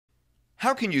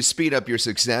How can you speed up your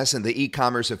success in the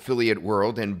e-commerce affiliate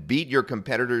world and beat your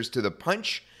competitors to the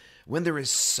punch when there is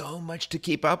so much to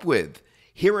keep up with?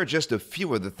 Here are just a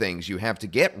few of the things you have to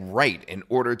get right in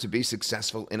order to be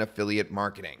successful in affiliate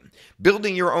marketing.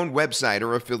 Building your own website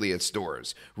or affiliate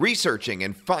stores, researching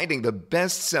and finding the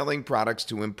best-selling products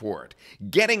to import,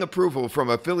 getting approval from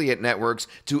affiliate networks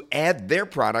to add their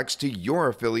products to your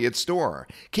affiliate store,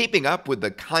 keeping up with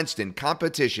the constant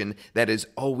competition that is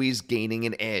always gaining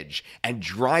an edge, and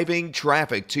driving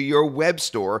traffic to your web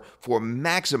store for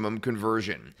maximum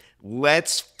conversion.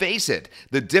 Let's face it,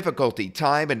 the difficulty,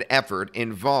 time, and effort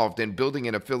involved in building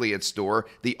an affiliate store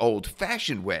the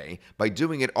old-fashioned way, by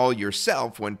doing it all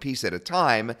yourself one piece at a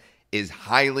time, is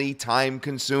highly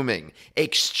time-consuming,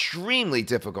 extremely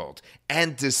difficult,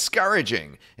 and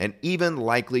discouraging, and even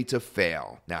likely to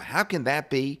fail. Now, how can that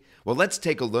be? Well, let's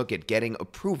take a look at getting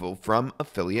approval from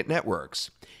affiliate networks.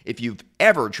 If you've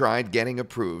ever tried getting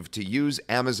approved to use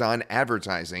Amazon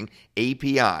Advertising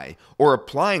API or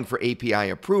applying for API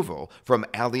approval from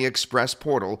AliExpress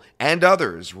Portal and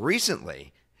others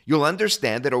recently, you'll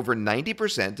understand that over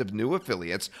 90% of new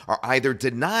affiliates are either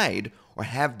denied or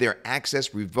have their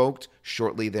access revoked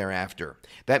shortly thereafter.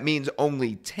 That means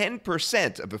only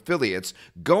 10% of affiliates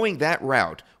going that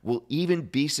route will even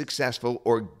be successful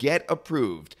or get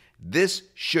approved. This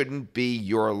shouldn't be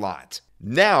your lot.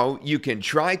 Now you can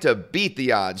try to beat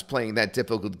the odds playing that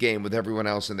difficult game with everyone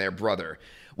else and their brother,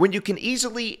 when you can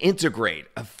easily integrate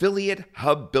Affiliate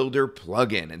Hub Builder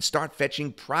plugin and start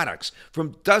fetching products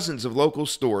from dozens of local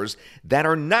stores that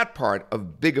are not part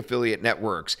of big affiliate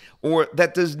networks or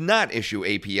that does not issue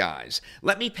APIs.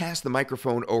 Let me pass the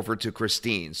microphone over to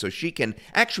Christine so she can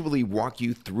actually walk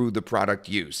you through the product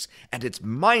use and its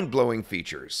mind-blowing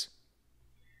features.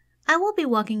 I will be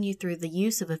walking you through the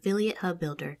use of Affiliate Hub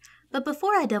Builder, but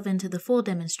before I delve into the full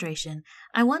demonstration,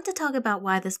 I want to talk about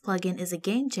why this plugin is a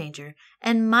game changer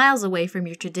and miles away from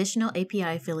your traditional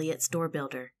API affiliate store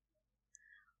builder.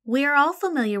 We are all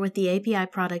familiar with the API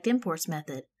product imports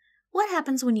method. What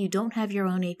happens when you don't have your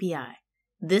own API?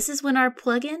 This is when our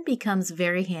plugin becomes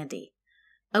very handy.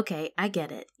 Okay, I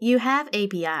get it. You have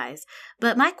APIs,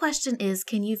 but my question is,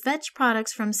 can you fetch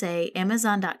products from, say,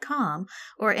 Amazon.com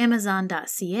or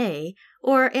Amazon.ca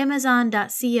or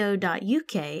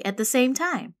Amazon.co.uk at the same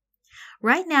time?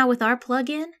 Right now with our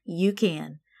plugin, you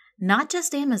can. Not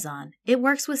just Amazon, it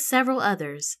works with several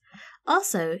others.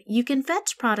 Also, you can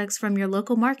fetch products from your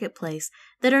local marketplace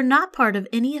that are not part of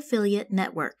any affiliate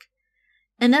network.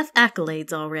 Enough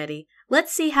accolades already.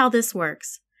 Let's see how this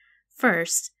works.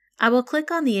 First, I will click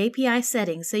on the API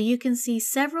settings so you can see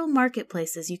several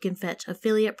marketplaces you can fetch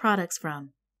affiliate products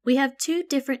from. We have two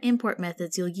different import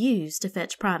methods you'll use to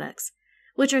fetch products,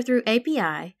 which are through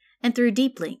API and through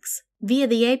deep links. Via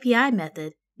the API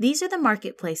method, these are the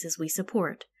marketplaces we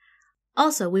support.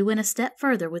 Also, we went a step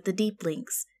further with the deep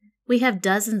links. We have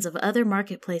dozens of other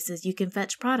marketplaces you can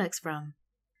fetch products from.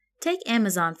 Take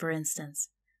Amazon, for instance.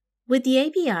 With the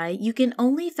API, you can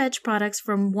only fetch products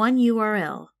from one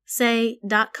URL, say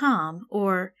 .com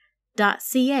or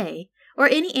 .ca, or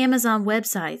any Amazon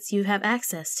websites you have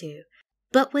access to.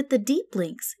 But with the deep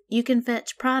links, you can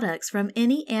fetch products from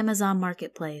any Amazon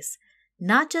marketplace,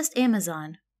 not just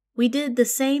Amazon. We did the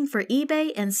same for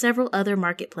eBay and several other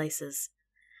marketplaces.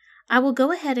 I will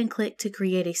go ahead and click to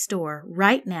create a store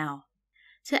right now.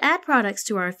 To add products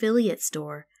to our affiliate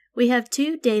store, we have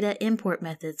two data import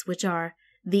methods, which are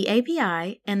the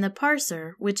API and the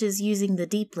parser, which is using the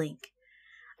deep link.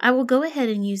 I will go ahead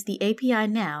and use the API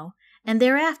now, and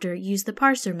thereafter use the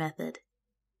parser method.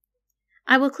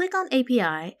 I will click on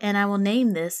API, and I will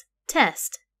name this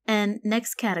Test and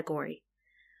Next Category.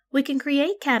 We can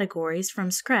create categories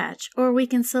from scratch, or we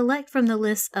can select from the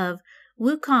list of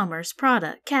WooCommerce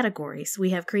product categories we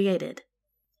have created.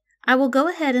 I will go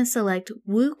ahead and select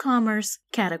WooCommerce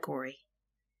category.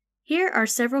 Here are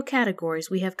several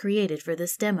categories we have created for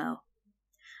this demo.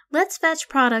 Let's fetch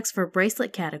products for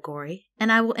bracelet category, and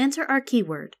I will enter our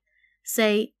keyword,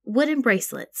 say wooden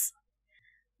bracelets.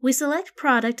 We select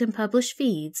product and publish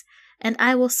feeds, and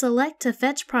I will select to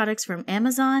fetch products from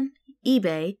Amazon,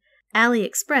 eBay,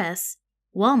 AliExpress,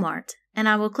 Walmart, and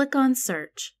I will click on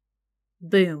search.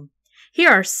 Boom! Here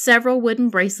are several wooden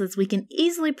bracelets we can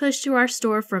easily push to our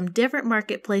store from different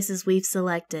marketplaces we've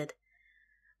selected.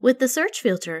 With the search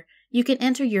filter, you can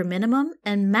enter your minimum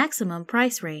and maximum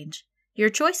price range, your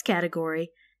choice category,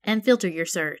 and filter your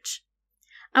search.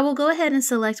 I will go ahead and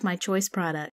select my choice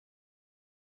product.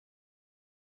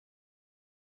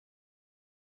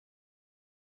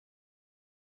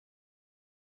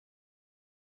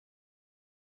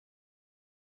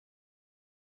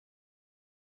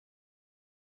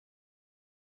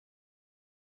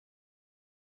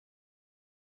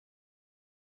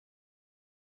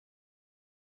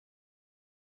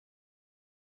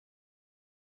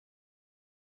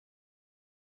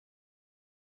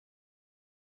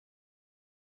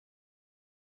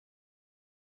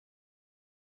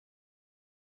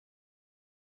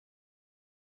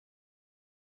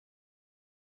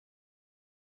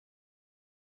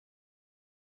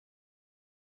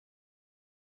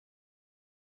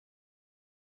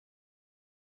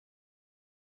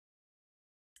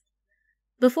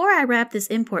 Before I wrap this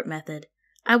import method,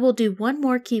 I will do one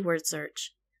more keyword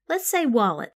search. Let's say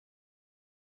wallet.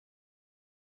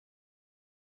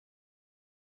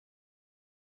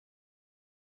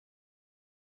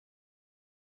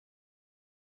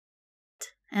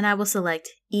 And I will select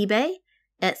eBay,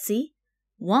 Etsy,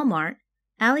 Walmart,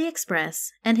 AliExpress,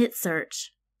 and hit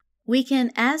search. We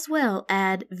can as well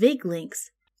add VIG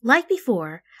links. Like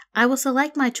before, I will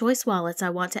select my choice wallets I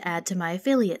want to add to my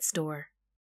affiliate store.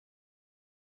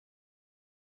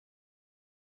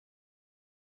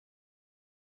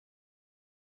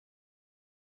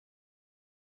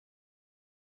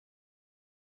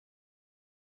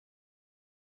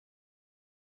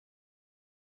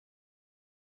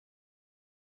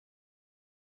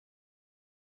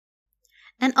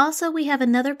 And also we have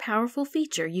another powerful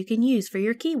feature you can use for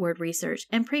your keyword research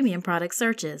and premium product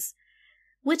searches,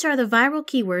 which are the viral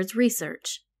keywords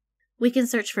research. We can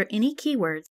search for any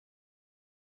keywords,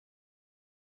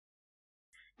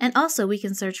 and also we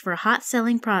can search for hot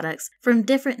selling products from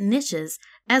different niches,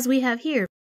 as we have here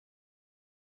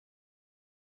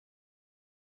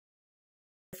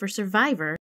for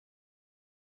Survivor,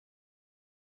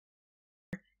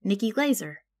 Nikki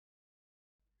Glazer.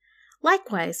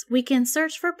 Likewise, we can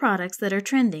search for products that are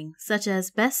trending, such as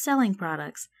best-selling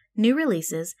products, new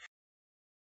releases,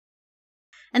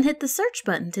 and hit the search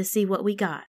button to see what we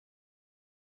got.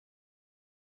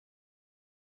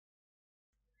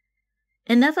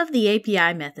 Enough of the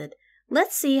API method.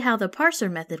 Let's see how the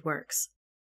parser method works.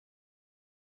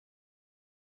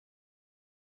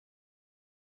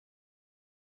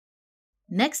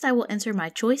 Next, I will enter my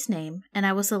choice name, and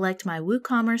I will select my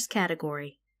WooCommerce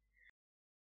category.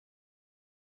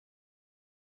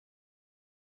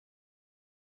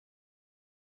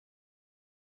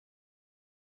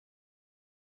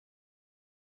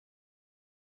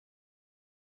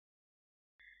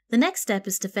 The next step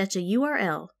is to fetch a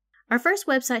URL. Our first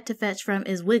website to fetch from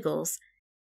is Wiggles.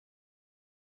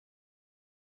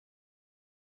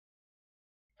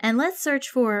 And let's search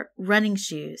for running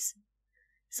shoes.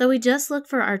 So we just look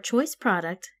for our choice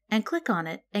product and click on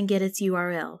it and get its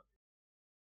URL.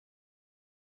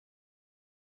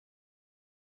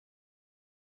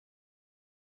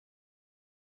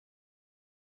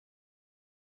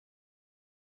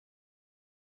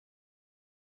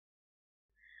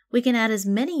 We can add as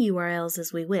many URLs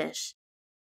as we wish.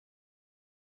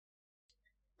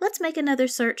 Let's make another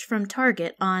search from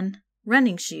Target on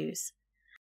running shoes.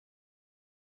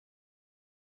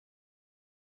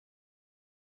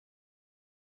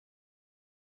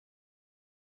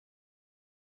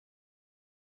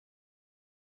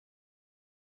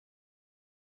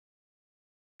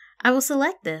 I will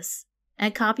select this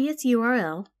and copy its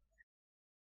URL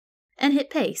and hit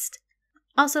paste.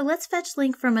 Also, let's fetch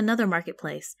link from another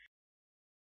marketplace.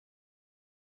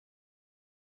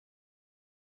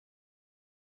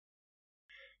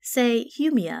 Say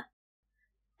Humia,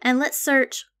 and let's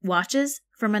search watches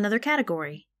from another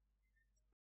category.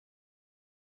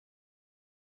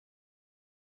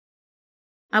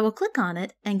 I will click on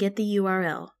it and get the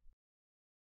URL.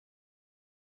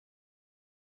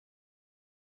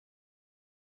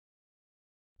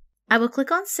 I will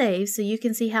click on Save so you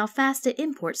can see how fast it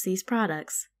imports these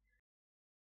products.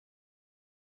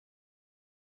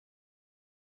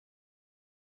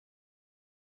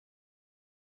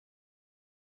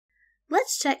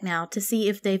 Let's check now to see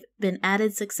if they've been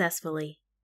added successfully.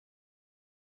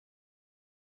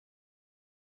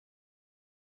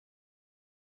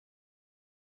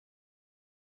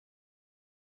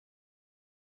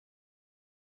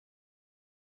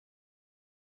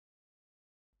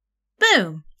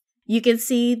 Boom! You can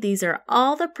see these are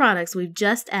all the products we've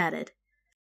just added.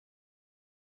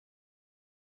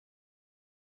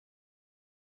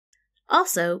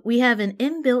 Also, we have an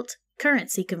inbuilt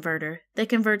currency converter that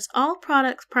converts all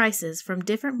product prices from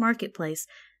different marketplaces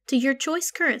to your choice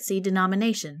currency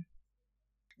denomination.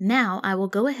 Now I will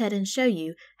go ahead and show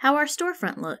you how our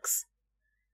storefront looks.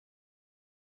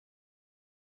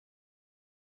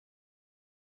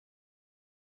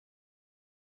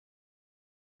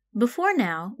 Before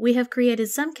now, we have created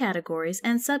some categories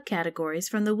and subcategories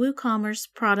from the WooCommerce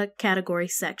product category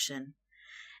section.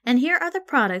 And here are the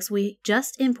products we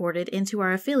just imported into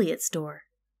our affiliate store.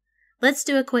 Let's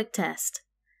do a quick test.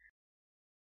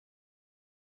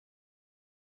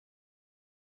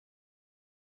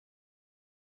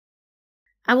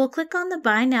 I will click on the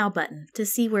Buy Now button to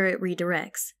see where it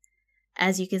redirects.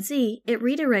 As you can see, it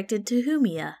redirected to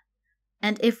Humia.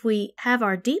 And if we have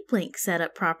our deep link set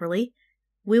up properly,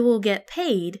 we will get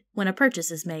paid when a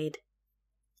purchase is made.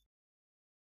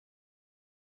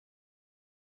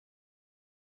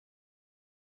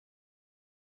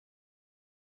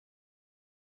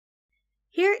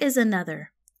 Here is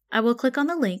another. I will click on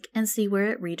the link and see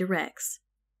where it redirects.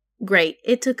 Great,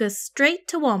 it took us straight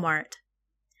to Walmart.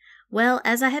 Well,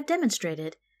 as I have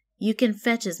demonstrated, you can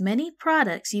fetch as many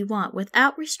products you want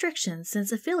without restrictions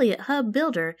since Affiliate Hub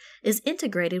Builder is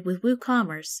integrated with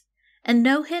WooCommerce and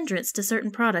no hindrance to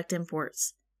certain product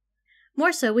imports.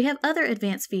 More so, we have other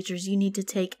advanced features you need to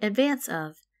take advance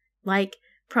of, like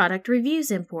product reviews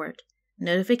import,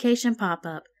 notification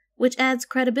pop-up, which adds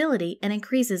credibility and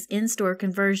increases in-store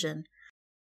conversion.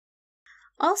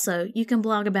 Also, you can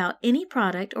blog about any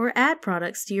product or add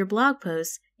products to your blog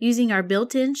posts using our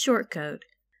built-in shortcode.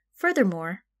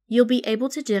 Furthermore, you'll be able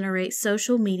to generate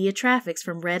social media traffics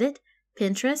from Reddit,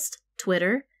 Pinterest,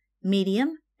 Twitter,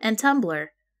 Medium, and Tumblr.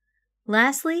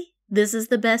 Lastly, this is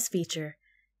the best feature: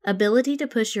 ability to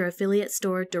push your affiliate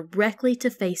store directly to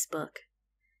Facebook.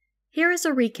 Here is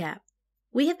a recap.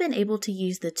 We have been able to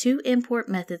use the two import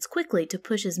methods quickly to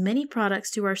push as many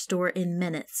products to our store in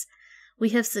minutes. We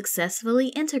have successfully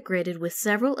integrated with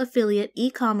several affiliate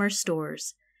e-commerce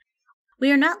stores.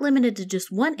 We are not limited to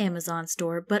just one Amazon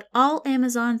store, but all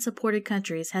Amazon-supported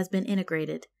countries has been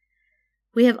integrated.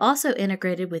 We have also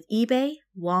integrated with eBay,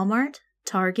 Walmart,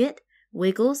 Target,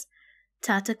 Wiggles,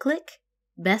 TataClick,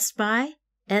 Best Buy,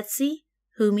 Etsy,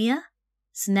 Jumia,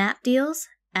 Snapdeals,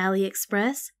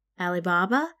 AliExpress,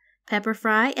 Alibaba,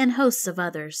 Pepperfry, and hosts of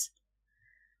others.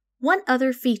 One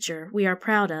other feature we are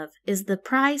proud of is the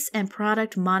price and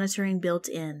product monitoring built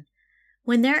in.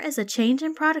 When there is a change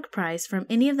in product price from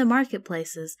any of the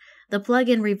marketplaces, the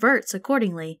plugin reverts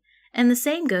accordingly, and the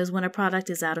same goes when a product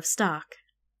is out of stock.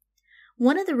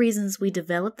 One of the reasons we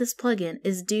developed this plugin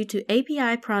is due to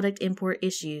API product import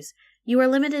issues. You are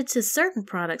limited to certain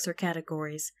products or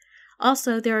categories.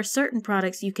 Also, there are certain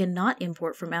products you cannot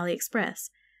import from AliExpress.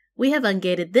 We have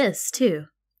ungated this, too.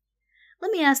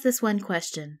 Let me ask this one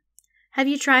question. Have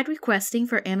you tried requesting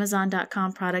for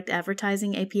Amazon.com product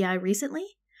advertising API recently?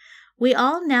 We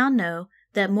all now know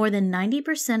that more than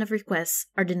 90% of requests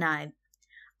are denied.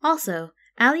 Also,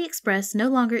 AliExpress no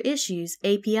longer issues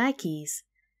API keys.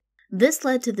 This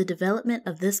led to the development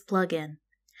of this plugin.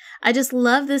 I just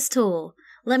love this tool.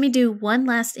 Let me do one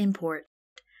last import.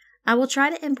 I will try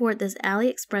to import this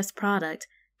AliExpress product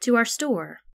to our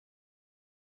store.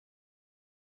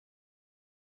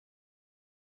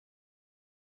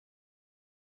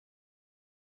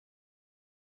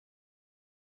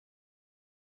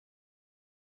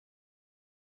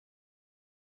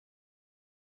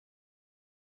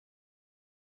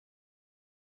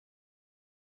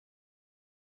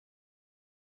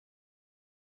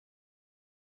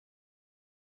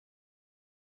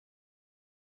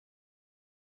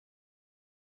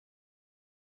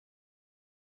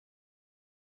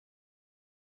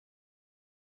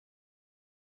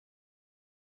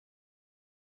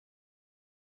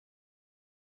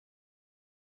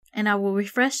 And I will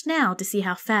refresh now to see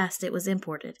how fast it was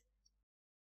imported.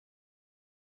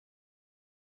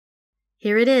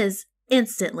 Here it is,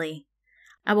 instantly.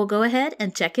 I will go ahead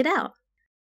and check it out.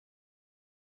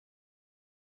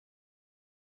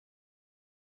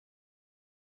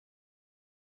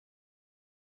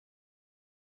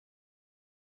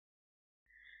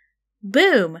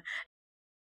 Boom!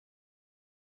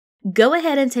 Go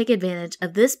ahead and take advantage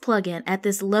of this plugin at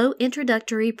this low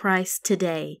introductory price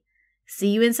today. See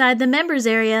you inside the members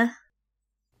area.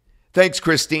 Thanks,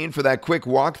 Christine, for that quick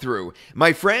walkthrough.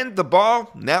 My friend, the ball,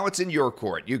 now it's in your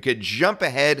court. You could jump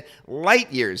ahead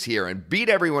light years here and beat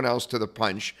everyone else to the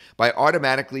punch by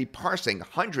automatically parsing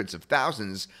hundreds of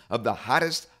thousands of the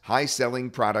hottest,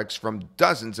 high-selling products from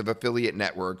dozens of affiliate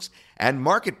networks and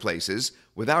marketplaces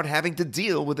without having to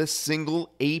deal with a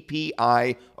single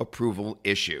API approval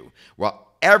issue. Well,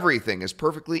 everything is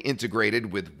perfectly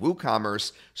integrated with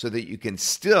WooCommerce so that you can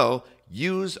still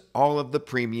use all of the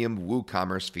premium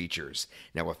WooCommerce features.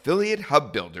 Now, Affiliate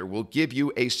Hub Builder will give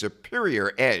you a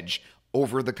superior edge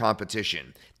over the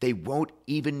competition. They won't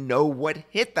even know what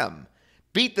hit them.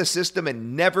 Beat the system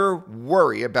and never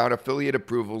worry about affiliate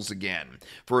approvals again.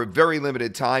 For a very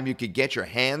limited time, you could get your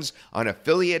hands on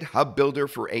Affiliate Hub Builder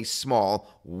for a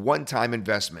small, one-time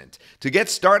investment. To get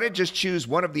started, just choose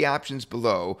one of the options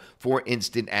below for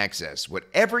instant access.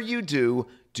 Whatever you do,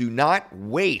 do not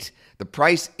wait. The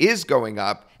price is going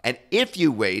up, and if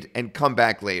you wait and come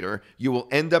back later, you will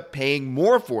end up paying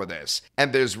more for this,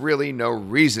 and there's really no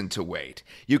reason to wait.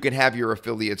 You can have your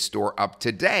affiliate store up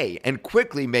today and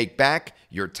quickly make back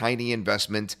your tiny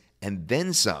investment and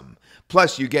then some.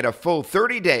 Plus, you get a full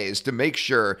 30 days to make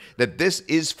sure that this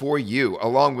is for you,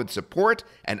 along with support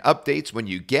and updates when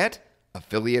you get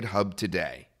Affiliate Hub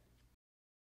today.